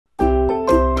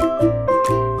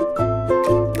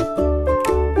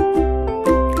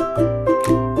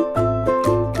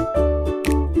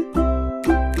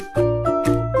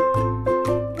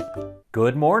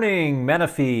morning,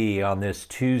 Menifee, on this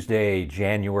Tuesday,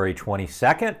 January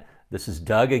 22nd. This is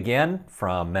Doug again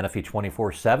from Menifee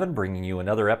 24/7, bringing you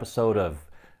another episode of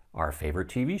our favorite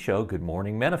TV show, Good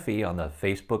Morning Menifee, on the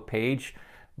Facebook page,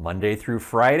 Monday through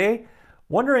Friday.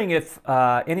 Wondering if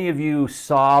any of you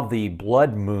saw the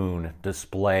blood moon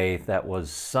display that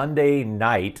was Sunday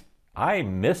night. I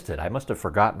missed it. I must have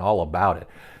forgotten all about it.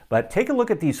 But take a look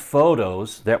at these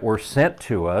photos that were sent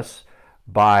to us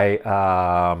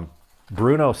by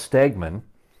Bruno Stegman,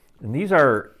 and these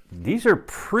are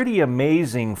pretty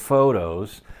amazing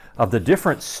photos of the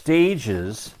different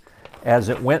stages as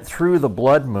it went through the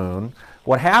blood moon.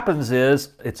 What happens is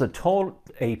it's a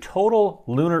total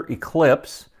lunar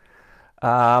eclipse,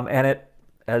 and it,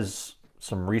 as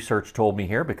some research told me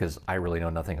here, because I really know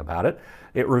nothing about it,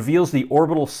 it reveals the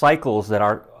orbital cycles that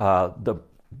are the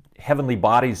heavenly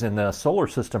bodies in the solar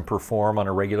system perform on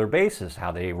a regular basis,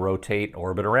 how they rotate and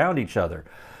orbit around each other.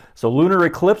 So lunar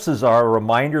eclipses are a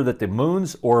reminder that the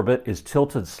moon's orbit is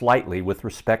tilted slightly with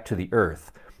respect to the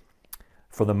Earth.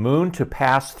 For the moon to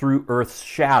pass through Earth's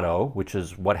shadow, which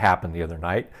is what happened the other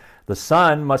night, the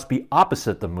sun must be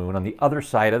opposite the moon on the other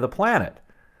side of the planet.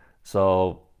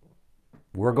 So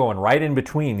we're going right in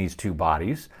between these two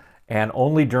bodies, and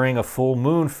only during a full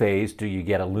moon phase do you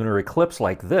get a lunar eclipse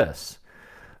like this.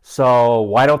 So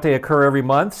why don't they occur every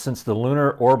month? Since the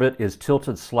lunar orbit is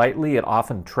tilted slightly, it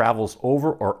often travels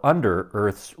over or under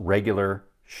Earth's regular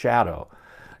shadow.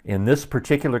 In this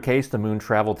particular case, the moon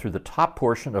traveled through the top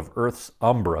portion of Earth's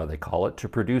umbra, they call it, to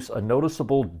produce a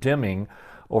noticeable dimming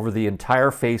over the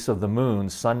entire face of the moon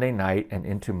Sunday night and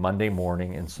into Monday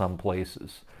morning in some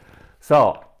places.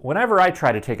 So whenever I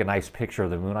try to take a nice picture of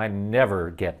the moon, I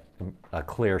never get a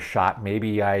clear shot.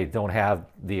 Maybe I don't have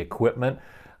the equipment.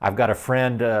 I've got a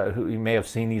friend who you may have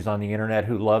seen these on the internet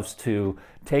who loves to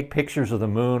take pictures of the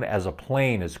moon as a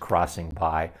plane is crossing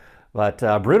by. But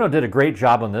Bruno did a great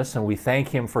job on this, and we thank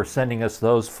him for sending us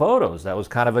those photos. That was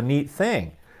kind of a neat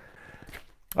thing.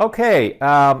 Okay,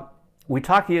 we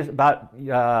talked about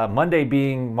Monday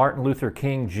being Martin Luther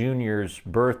King Jr.'s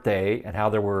birthday and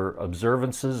how there were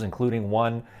observances, including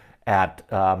one at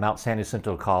Mount San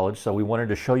Jacinto College. So we wanted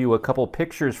to show you a couple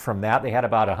pictures from that. They had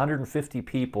about 150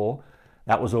 people.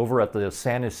 That was over at the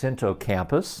San Jacinto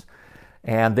campus,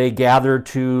 and they gathered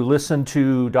to listen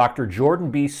to Dr. Jordan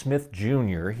B. Smith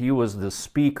Jr. He was the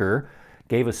speaker,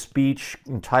 gave a speech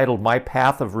entitled "My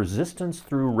Path of Resistance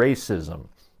Through Racism."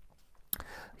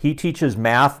 He teaches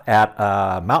math at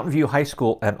Mountain View High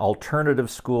School, an alternative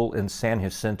school in San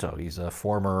Jacinto. He's a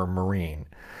former Marine.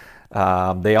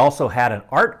 They also had an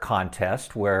art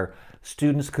contest where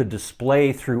students could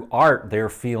display through art their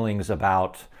feelings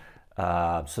about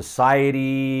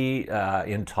society,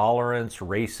 intolerance,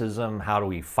 racism, how do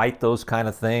we fight those kind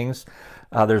of things.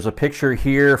 There's a picture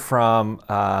here from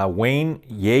Wayne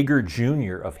Yeager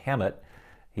Jr. of Hemet.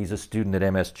 He's a student at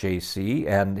MSJC,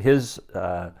 and his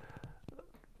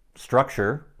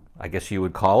structure, I guess you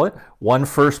would call it, won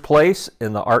first place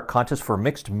in the art contest for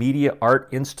mixed media art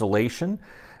installation,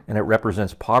 and it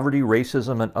represents poverty,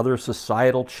 racism, and other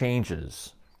societal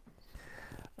changes.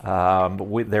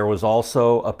 There was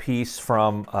also a piece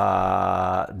from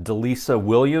Delisa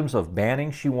Williams of Banning.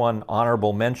 She won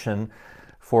honorable mention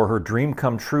for her Dream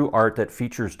Come True art that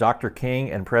features Dr.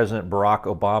 King and President Barack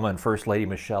Obama and First Lady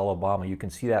Michelle Obama. You can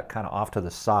see that kind of off to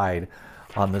the side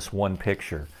on this one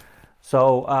picture.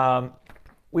 So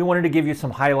we wanted to give you some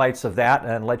highlights of that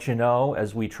and let you know,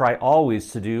 as we try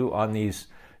always to do on these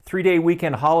 3-day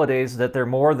weekend holidays, that they're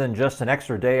more than just an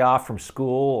extra day off from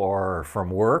school or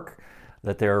from work,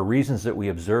 that there are reasons that we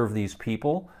observe these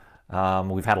people.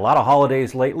 We've had a lot of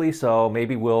holidays lately, so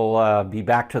maybe we'll be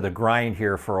back to the grind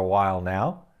here for a while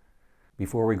now.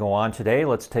 Before we go on today,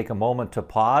 let's take a moment to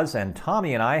pause, and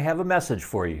Tommy and I have a message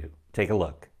for you. Take a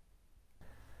look.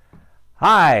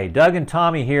 Hi, Doug and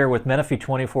Tommy here with Menifee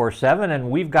 24/7,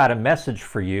 and we've got a message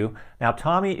for you. Now,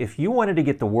 Tommy, if you wanted to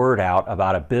get the word out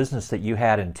about a business that you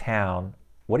had in town,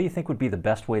 what do you think would be the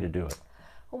best way to do it?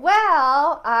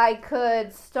 Well, I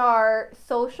could start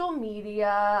social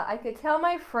media, I could tell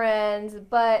my friends,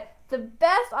 but the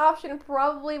best option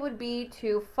probably would be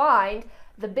to find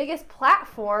the biggest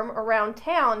platform around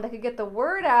town that could get the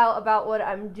word out about what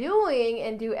I'm doing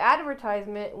and do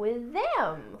advertisement with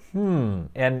them.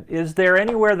 And is there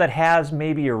anywhere that has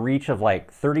maybe a reach of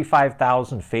like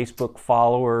 35,000 Facebook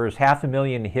followers,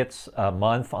 500,000 hits a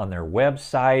month on their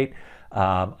website,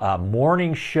 a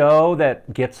morning show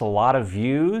that gets a lot of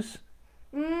views?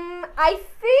 I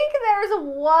think there's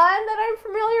one that I'm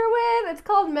familiar with. It's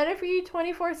called Menifee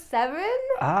 24/7.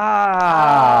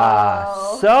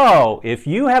 So if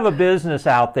you have a business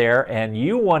out there and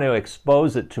you want to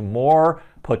expose it to more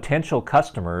potential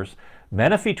customers,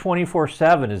 Menifee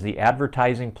 24/7 is the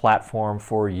advertising platform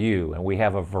for you. And we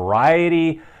have a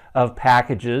variety of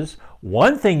packages.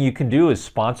 One thing you can do is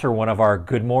sponsor one of our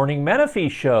Good Morning Menifee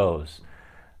shows.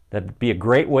 That'd be a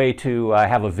great way to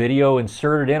have a video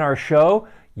inserted in our show.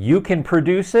 You can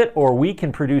produce it or we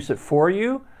can produce it for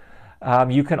you.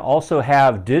 You can also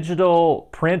have digital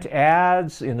print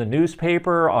ads in the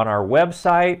newspaper, on our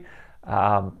website.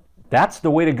 That's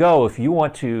the way to go if you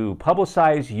want to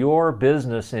publicize your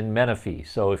business in Menifee.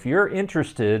 So if you're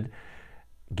interested,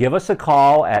 give us a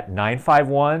call at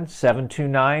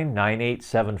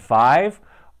 951-729-9875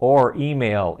 or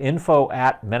email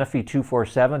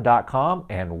info@menifee247.com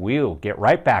and we'll get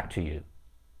right back to you.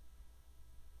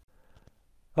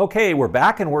 Okay, we're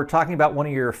back and we're talking about one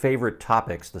of your favorite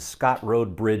topics, the Scott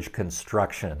Road Bridge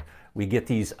construction. We get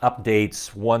these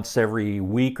updates once every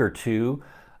week or two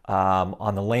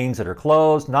on the lanes that are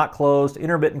closed, not closed,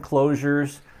 intermittent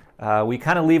closures. We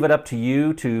kind of leave it up to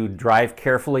you to drive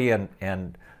carefully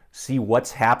and see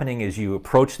what's happening as you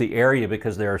approach the area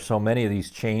because there are so many of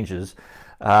these changes.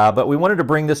 But we wanted to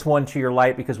bring this one to your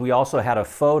light because we also had a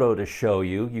photo to show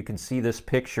you. You can see this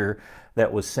picture that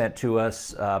was sent to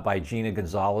us by Gina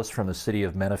Gonzalez from the city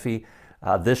of Menifee.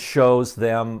 This shows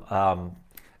them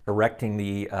erecting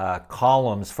the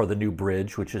columns for the new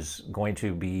bridge, which is going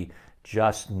to be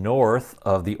just north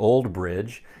of the old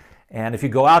bridge. And if you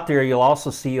go out there, you'll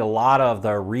also see a lot of the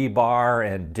rebar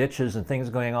and ditches and things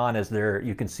going on as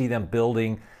you can see them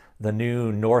building the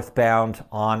new northbound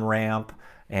on-ramp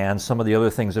and some of the other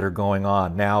things that are going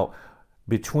on. Now,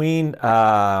 between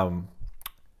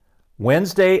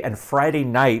Wednesday and Friday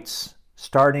nights,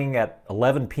 starting at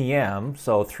 11 p.m.,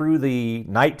 so through the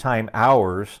nighttime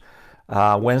hours,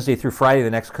 Wednesday through Friday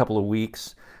the next couple of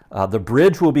weeks, the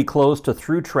bridge will be closed to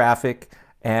through traffic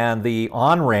and the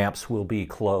on-ramps will be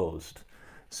closed.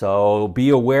 So be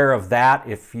aware of that.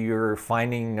 If you're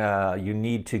finding you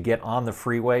need to get on the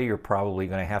freeway, you're probably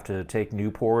going to have to take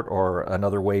Newport or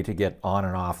another way to get on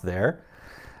and off there.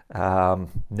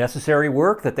 Necessary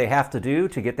work that they have to do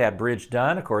to get that bridge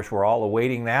done. Of course, we're all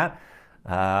awaiting that.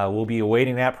 We'll be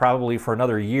awaiting that probably for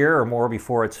another year or more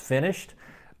before it's finished.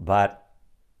 But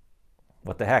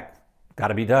what the heck? Got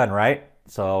to be done, right?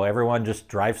 So everyone just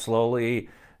drive slowly,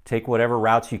 take whatever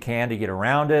routes you can to get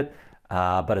around it.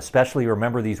 But especially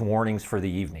remember these warnings for the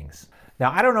evenings.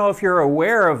 Now, I don't know if you're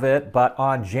aware of it, but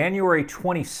on January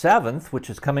 27th, which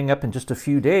is coming up in just a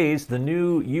few days, the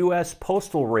new U.S.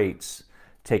 postal rates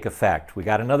take effect. We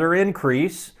got another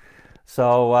increase.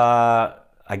 So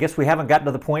I guess we haven't gotten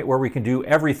to the point where we can do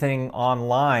everything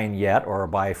online yet or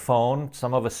by phone.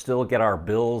 Some of us still get our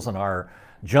bills and our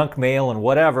junk mail and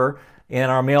whatever in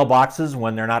our mailboxes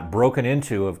when they're not broken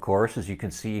into, of course. As you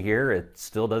can see here, it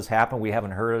still does happen. We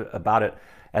haven't heard about it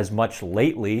as much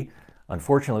lately.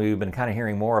 Unfortunately, we've been kind of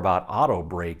hearing more about auto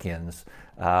break-ins.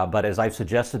 But as I've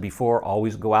suggested before,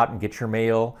 always go out and get your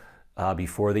mail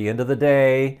before the end of the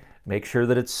day. Make sure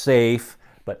that it's safe.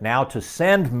 But now to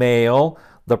send mail,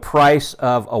 the price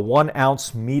of a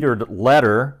 1-ounce metered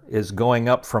letter is going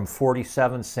up from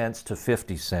 47 cents to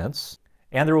 50 cents.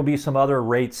 And there will be some other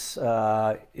rates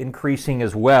increasing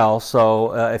as well.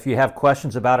 So if you have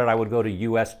questions about it, I would go to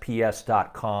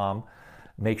USPS.com.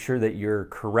 Make sure that you're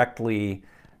correctly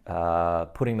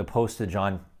putting the postage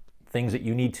on things that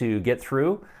you need to get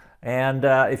through. And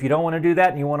if you don't want to do that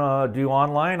and you want to do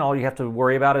online, all you have to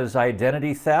worry about is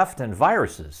identity theft and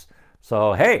viruses.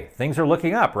 So hey, things are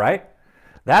looking up, right?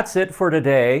 That's it for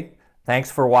today. Thanks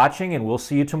for watching, and we'll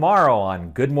see you tomorrow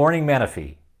on Good Morning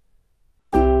Menifee.